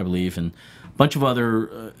Pancrase, I believe, and a bunch of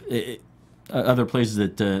other places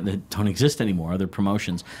that don't exist anymore, other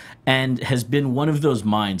promotions, and has been one of those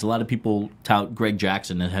minds. A lot of people tout Greg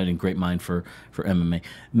Jackson as having a great mind for MMA.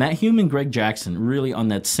 Matt Hume and Greg Jackson really on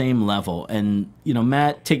that same level. And you know,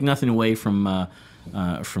 Matt, take nothing away from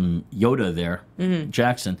Yoda there,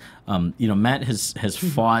 Jackson. You know, Matt has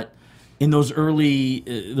fought in those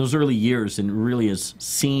early years and really has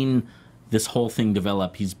seen this whole thing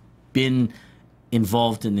develop. He's been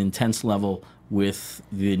involved in an intense level with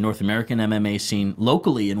the North American MMA scene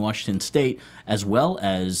locally in Washington State, as well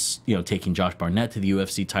as, you know, taking Josh Barnett to the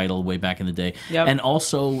UFC title way back in the day, and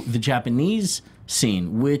also the Japanese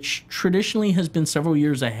scene, which traditionally has been several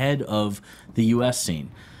years ahead of the US scene.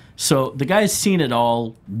 So the guy's seen it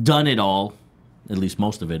all, done it all, at least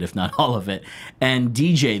most of it, if not all of it. And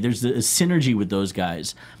DJ, there's a synergy with those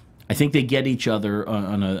guys. I think they get each other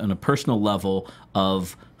on a personal level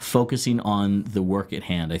of focusing on the work at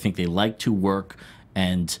hand. I think they like to work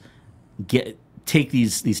and take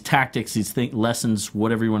these tactics, these lessons,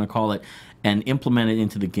 whatever you want to call it, and implement it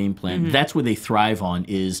into the game plan. That's where they thrive on,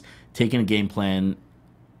 is taking a game plan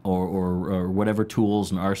or whatever tools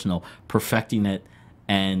and arsenal, perfecting it,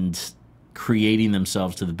 and creating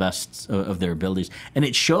themselves to the best of their abilities. And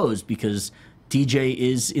it shows, because DJ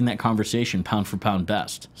is in that conversation, pound for pound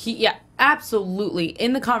best. Yeah, absolutely.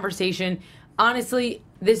 In the conversation, honestly,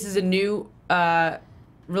 this is a new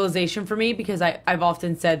realization for me, because I've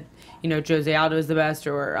often said, you know, Jose Aldo is the best,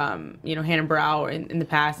 or you know, Hannon Brow in the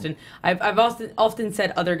past, and I've often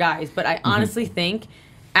said other guys, but I honestly think,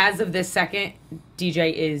 as of this second,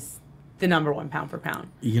 DJ is the #1 pound for pound.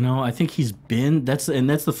 You know, I think he's been. That's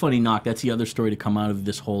the funny knock. That's the other story to come out of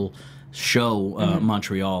this whole show.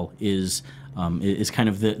 Montreal is kind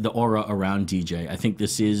of the aura around DJ. I think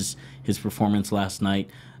this is his performance last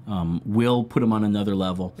night. Will put him on another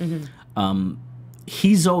level.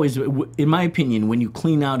 He's always, in my opinion, when you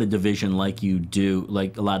clean out a division like you do,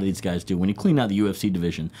 like a lot of these guys do, when you clean out the UFC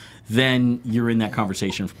division, then you're in that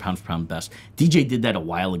conversation for pound best. DJ did that a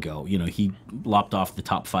while ago. You know, he lopped off the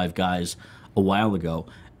top 5 guys a while ago,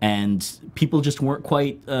 and people just weren't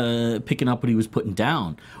quite picking up what he was putting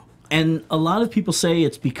down. And a lot of people say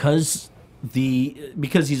it's because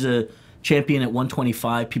he's a champion at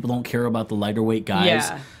 125, people don't care about the lighter weight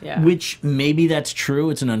guys. Which maybe that's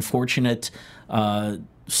true. It's an unfortunate,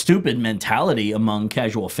 stupid mentality among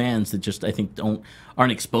casual fans that just, I think,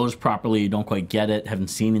 aren't exposed properly, don't quite get it, haven't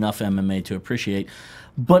seen enough MMA to appreciate.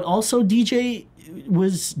 But also, he's a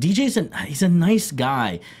nice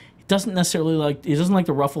guy. He doesn't like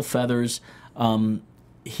to ruffle feathers.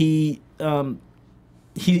 He's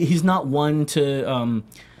not one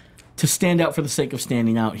to stand out for the sake of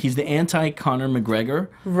standing out. He's the anti-Conor McGregor.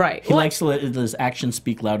 Right. He likes to let his actions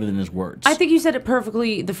speak louder than his words. I think you said it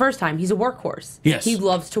perfectly the first time. He's a workhorse. Yes. He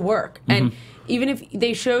loves to work. And even if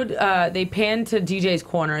they showed, they panned to DJ's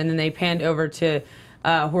corner, and then they panned over to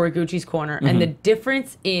Horiguchi's corner, and the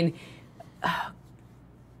difference in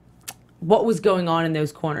what was going on in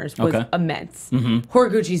those corners was immense.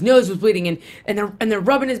 Horiguchi's nose was bleeding, and they're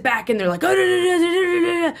rubbing his back, and they're like,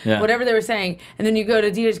 whatever they were saying. And then you go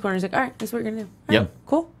to DJ's corner, he's like, all right, that's what you're gonna do. All right,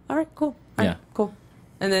 cool. All right, cool. All right, cool.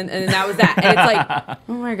 And then that was that. And it's like,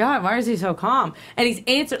 oh my God, why is he so calm? And he's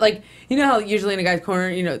answered, like, you know how usually in a guy's corner,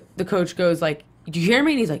 you know, the coach goes like, "Do you hear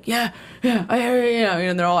me?" And he's like, yeah, I hear you. You know,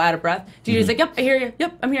 and they're all out of breath. DJ's like, "Yep, I hear you.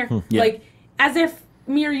 Yep, I'm here." Like, as if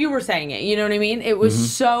me or you were saying it. You know what I mean? It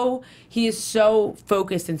was he is so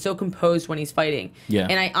focused and so composed when he's fighting.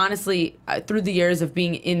 And I honestly, through the years of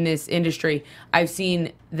being in this industry, I've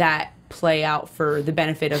seen that play out for the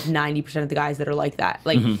benefit of 90% of the guys that are like that.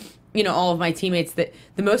 Like, you know, all of my teammates, that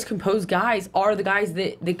the most composed guys are the guys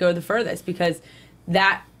that go the furthest, because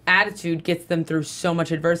that attitude gets them through so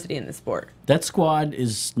much adversity in the sport. That squad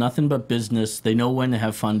is nothing but business. They know when to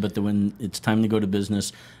have fun, but when it's time to go to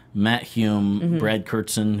business, Matt Hume, Brad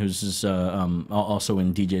Kurtzen, who's also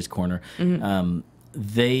in DJ's corner,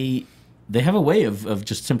 they have a way of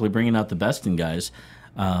just simply bringing out the best in guys.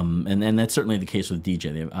 And that's certainly the case with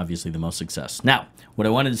DJ. They have obviously the most success. Now, what I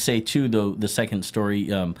wanted to say too, though, the second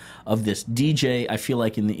story of this, DJ, I feel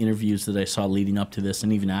like in the interviews that I saw leading up to this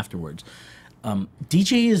and even afterwards,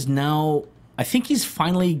 DJ is now, I think he's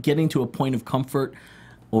finally getting to a point of comfort,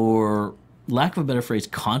 or lack of a better phrase,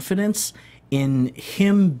 confidence in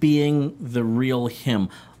him being the real him,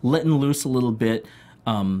 letting loose a little bit,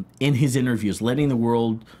 in his interviews, letting the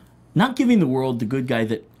world, not giving the world the good guy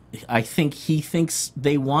that I think he thinks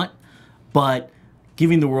they want, but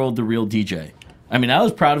giving the world the real DJ. I mean, I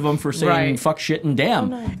was proud of him for saying fuck, shit, and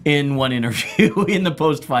damn in one interview in the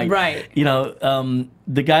post-fight. Right. You know,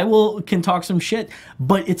 the guy can talk some shit,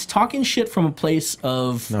 but it's talking shit from a place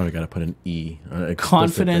of No, we got to put an E,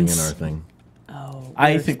 confidence thing in our thing. Oh,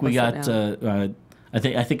 I think we got. I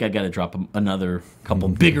think I got to drop another couple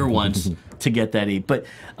bigger ones to get that E. But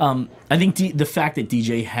I think the fact that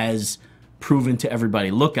DJ has proven to everybody,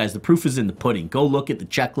 look, guys, the proof is in the pudding. Go look at the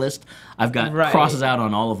checklist. I've got crosses out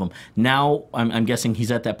on all of them. Now I'm guessing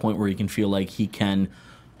he's at that point where he can feel like he can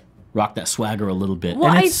rock that swagger a little bit,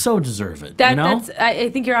 and it's so deserved. I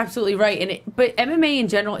think you're absolutely right. But MMA in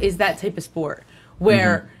general is that type of sport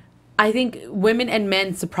where I think women and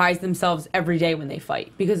men surprise themselves every day when they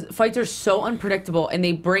fight, because fights are so unpredictable and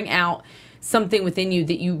they bring out something within you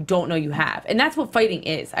that you don't know you have. And that's what fighting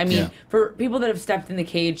is. I mean, for people that have stepped in the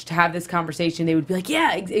cage to have this conversation, they would be like,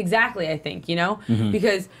 yeah, exactly, I think, you know?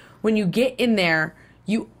 Because when you get in there,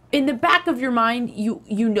 in the back of your mind, you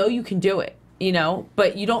know you can do it, you know?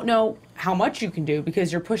 But you don't know how much you can do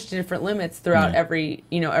because you're pushed to different limits throughout every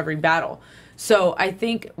battle. So I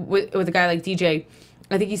think with a guy like DJ,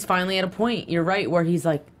 I think he's finally at a point, you're right, where he's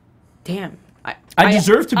like, damn, I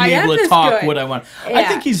deserve to be able to talk what I want. Yeah. I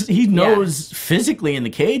think he knows physically in the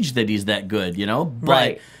cage that he's that good, you know?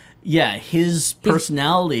 But yeah, his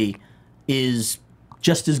personality is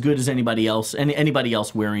just as good as anybody else, and anybody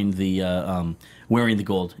else wearing the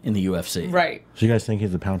gold in the UFC. Right. So you guys think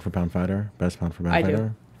he's the pound for pound fighter? Best pound for pound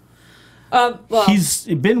fighter? Well, he's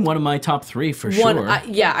been one of my top three for sure.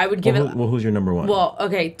 I would give it. Well, who's your number one? Well,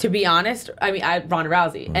 okay, to be honest, I mean, Ronda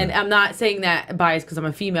Rousey. And I'm not saying that biased because I'm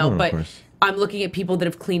a female, but I'm looking at people that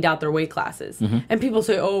have cleaned out their weight classes. And people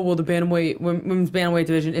say, oh, well, the women's bantamweight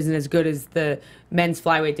division isn't as good as the men's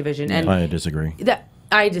flyweight division. And I disagree.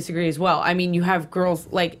 I disagree as well. I mean, you have girls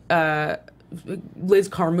like Liz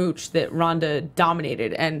Carmouche that Ronda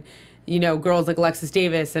dominated, and you know, girls like Alexis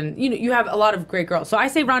Davis, and you have a lot of great girls. So I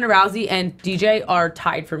say Ronda Rousey and DJ are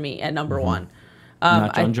tied for me at number one.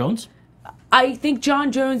 Not John Jones? I think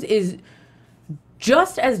John Jones is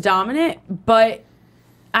just as dominant, but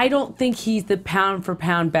I don't think he's the pound for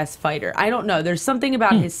pound best fighter. I don't know. There's something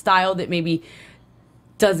about his style that maybe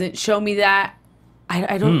doesn't show me that.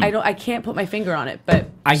 I can't put my finger on it, but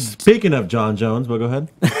Speaking of John Jones, well, go ahead.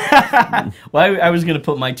 Well, I was going to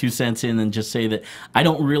put my 2 cents in and just say that I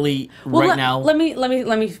don't really now. Let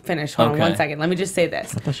me finish. Hold on 1 second. Let me just say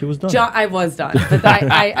this. I thought she was done. I was done, but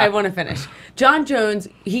I want to finish. John Jones,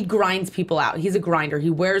 he grinds people out. He's a grinder. He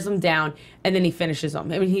wears them down and then he finishes them.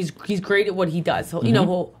 I mean, he's great at what he does. So,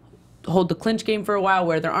 he'll hold the clinch game for a while,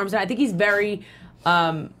 wear their arms down. I think he's very.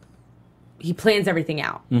 He plans everything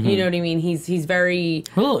out. You know what I mean? He's very.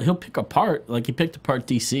 Well, he'll pick apart, like he picked apart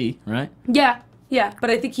DC, right? Yeah, but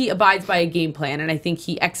I think he abides by a game plan, and I think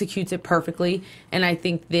he executes it perfectly, and I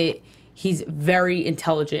think that he's very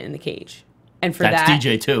intelligent in the cage. And for that's that,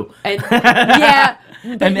 DJ too. And yeah,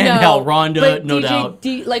 and hell, Ronda, no doubt.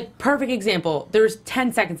 Like perfect example. There's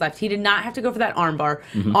 10 seconds left. He did not have to go for that armbar.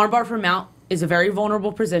 Armbar for mount is a very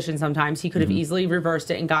vulnerable position sometimes. He could have easily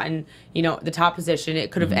reversed it and gotten, the top position.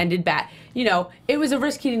 It could have ended bad. It was a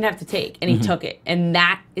risk he didn't have to take, and he took it. And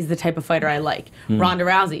that is the type of fighter I like. Ronda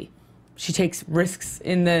Rousey, she takes risks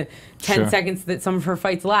in the 10 seconds that some of her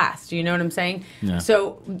fights last. You know what I'm saying? Yeah.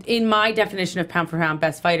 So in my definition of pound for pound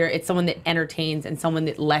best fighter, it's someone that entertains and someone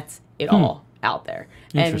that lets it all out there.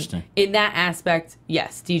 Interesting. And in that aspect,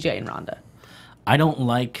 yes, DJ and Ronda. I don't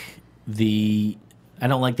like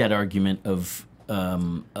that argument of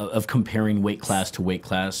comparing weight class to weight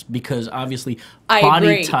class, because obviously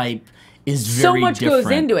body type is very so much different.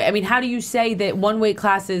 goes into it. I mean, how do you say that one weight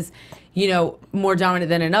class is, more dominant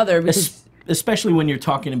than another? Because especially when you're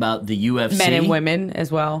talking about the UFC, men and women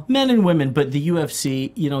as well. Men and women, but the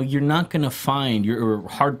UFC, you're not going to find, you're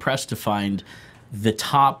hard pressed to find the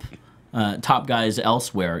top guys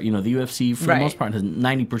elsewhere. The UFC for the most part has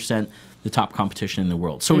 90% the top competition in the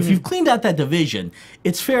world. So if you've cleaned out that division,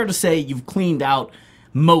 it's fair to say you've cleaned out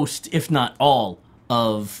most, if not all,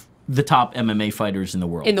 of the top MMA fighters in the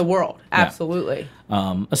world. Absolutely.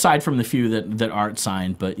 Yeah. Aside from the few that aren't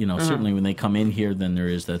signed, but certainly when they come in here, then there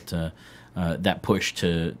is that push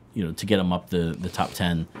to get them up the top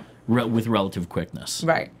 10 with relative quickness.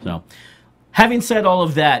 Right. So, having said all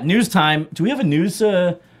of that, news time. Do we have a news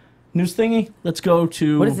thingy? Let's go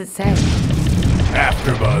to. What does it say?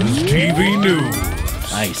 AfterBuzz TV News.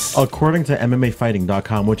 Nice. According to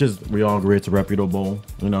MMAfighting.com, which is, we all agree it's a reputable,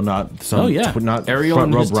 not some, not Ariel Front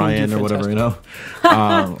and Row his team Brian do or whatever,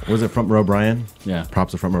 fantastic. Was it Front Row Brian? Yeah.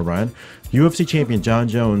 Props to Front Row Brian. UFC champion John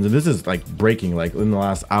Jones, and this is like breaking, like in the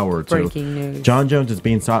last hour or two. Breaking news. John Jones is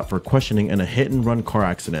being sought for questioning in a hit-and-run car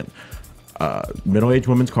accident. Middle-aged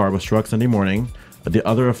woman's car was struck Sunday morning. The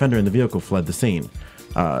other offender in the vehicle fled the scene.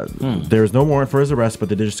 There's no warrant for his arrest, but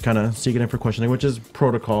they did just kind of seek it in for questioning, which is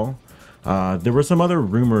protocol. There were some other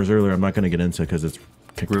rumors earlier. I'm not going to get into because it's,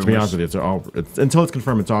 to be honest with you, until it's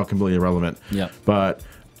confirmed, it's all completely irrelevant. Yeah. But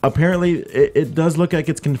apparently, it does look like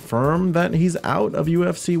it's confirmed that he's out of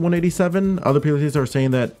UFC 187. Other people are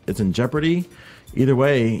saying that it's in jeopardy. Either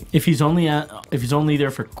way, if he's only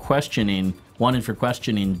there for questioning, wanted for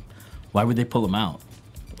questioning, why would they pull him out?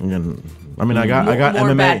 And, I mean, I got more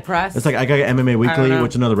MMA. bad press? It's like I got MMA Weekly,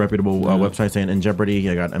 which is another reputable Mm-hmm. website, saying in jeopardy.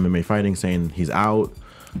 I got MMA Fighting saying he's out.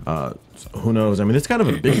 So who knows? I mean, it's kind of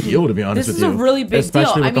a big deal, to be honest with you. This is a really big deal.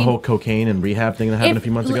 Especially with the whole cocaine and rehab thing that happened a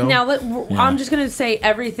few months ago. Now, I'm just going to say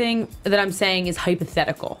everything that I'm saying is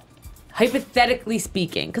hypothetical. Hypothetically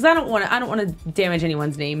speaking, because I don't want to damage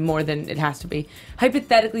anyone's name more than it has to be.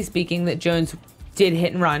 Hypothetically speaking, that Jones did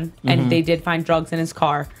hit and run, and they did find drugs in his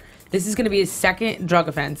car. This is going to be his second drug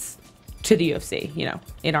offense to the UFC,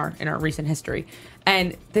 in our recent history.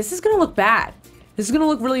 And this is going to look bad. This is going to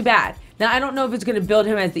look really bad. Now, I don't know if it's going to build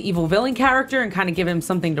him as the evil villain character and kind of give him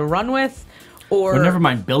something to run with, or... Well, never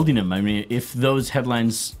mind building him. I mean, if those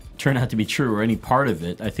headlines turn out to be true or any part of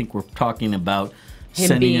it, I think we're talking about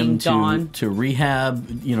sending him to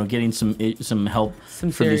rehab, getting some help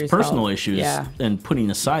for these personal issues and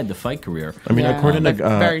putting aside the fight career. I mean, according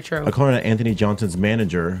very true. According to Anthony Johnson's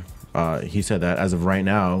manager, he said that as of right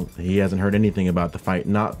now, he hasn't heard anything about the fight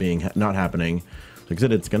not happening. Like I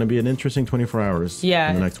said, it's going to be an interesting 24 hours. Yeah,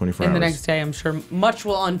 in the next 24 hours. In the next day, I'm sure much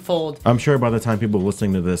will unfold. I'm sure by the time people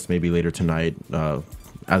listening to this, maybe later tonight,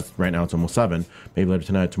 as right now it's almost 7, maybe later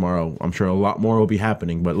tonight, tomorrow, I'm sure a lot more will be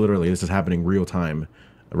happening. But literally, this is happening real time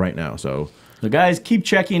right now. So guys, keep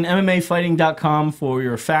checking MMAfighting.com for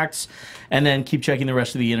your facts, and then keep checking the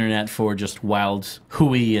rest of the internet for just wild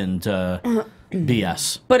hooey and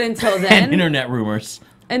BS. But until then, and internet rumors.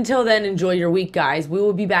 Until then, enjoy your week, guys. We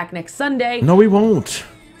will be back next Sunday. No, we won't.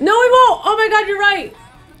 No, we won't. Oh my God, you're right.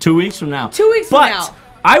 2 weeks from now. 2 weeks from now.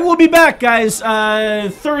 I will be back, guys.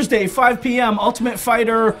 Thursday, 5 p.m. Ultimate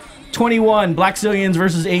Fighter 21, Black Zillions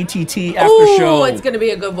versus ATT after show. Oh, it's going to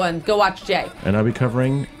be a good one. Go watch Jay. And I'll be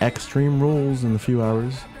covering Extreme Rules in a few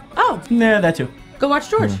hours. Oh. Nah, that too. Go watch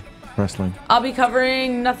George. Wrestling. I'll be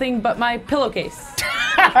covering nothing but my pillowcase.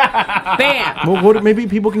 Bam. Well, maybe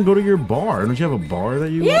people can go to your bar. Don't you have a bar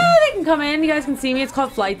that you... Yeah, they can come in. You guys can see me. It's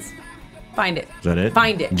called Flights. Find it. Is that it?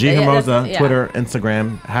 Find it. G Hermoza, yeah. Twitter,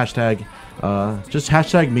 Instagram, hashtag, just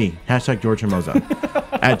hashtag me, hashtag George Hermoza,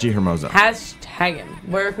 at G Hermoza. Hashtag him.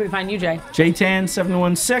 Where can we find you, Jay?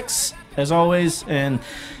 JTAN716, as always, and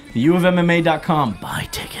theufmma.com. Buy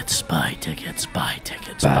tickets, buy tickets, buy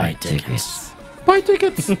tickets, buy tickets. Buy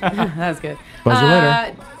tickets. That's good. Buzz you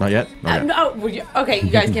later. Not yet. Okay, you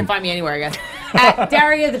guys can't find me anywhere, I guess. At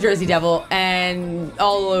Daria the Jersey Devil and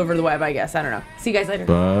all over the web, I guess. I don't know. See you guys later.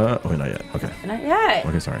 Wait, not yet. Okay. Not yet.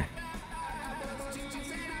 Okay, sorry.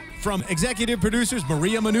 From executive producers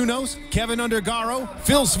Maria Menounos, Kevin Undergaro,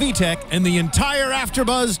 Phil Svitek, and the entire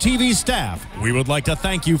AfterBuzz TV staff, we would like to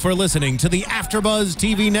thank you for listening to the AfterBuzz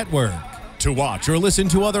TV network. To watch or listen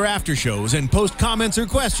to other after shows and post comments or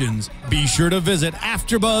questions, be sure to visit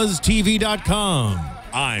AfterBuzzTV.com.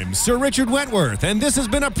 I'm Sir Richard Wentworth, and this has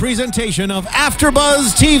been a presentation of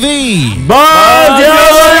AfterBuzz TV. Buzz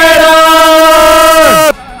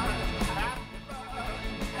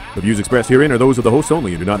The views expressed herein are those of the hosts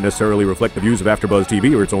only and do not necessarily reflect the views of AfterBuzz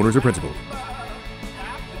TV or its owners or principals.